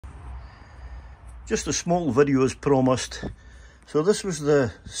Just a small video as promised. So this was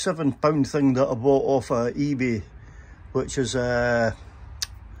the £7 thing that I bought off eBay, which is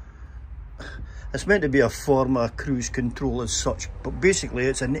it's meant to be a form of cruise control as such, but basically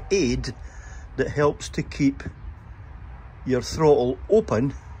it's an aid that helps to keep your throttle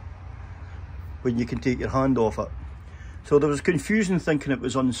open when you can take your hand off it. So there was confusion thinking it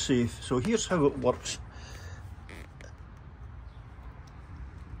was unsafe. So here's how it works.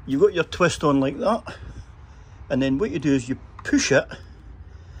 You've got your twist on like that, and then what you do is you push it,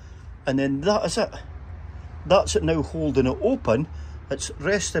 and then that is it. That's it now holding it open. It's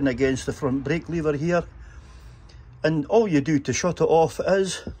resting against the front brake lever here, and all you do to shut it off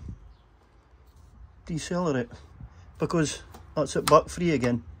is decelerate, because that's it back free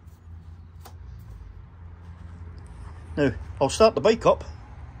again. Now I'll start the bike up.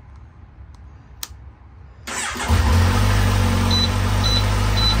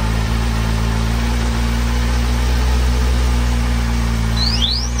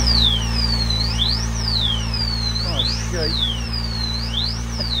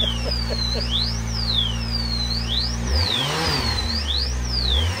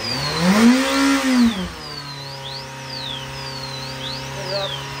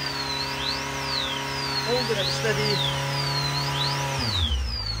 Holding it steady.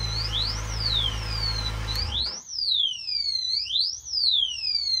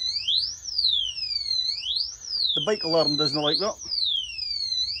 The bike alarm doesn't like that.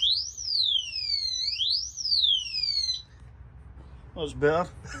 That's better.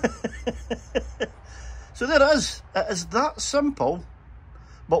 So there it is. It is that simple,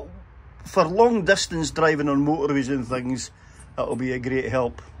 but for long distance driving on motorways and things, it'll be a great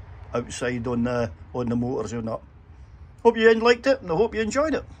help outside on the motors and that. Hope you liked it, and I hope you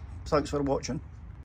enjoyed it. Thanks for watching.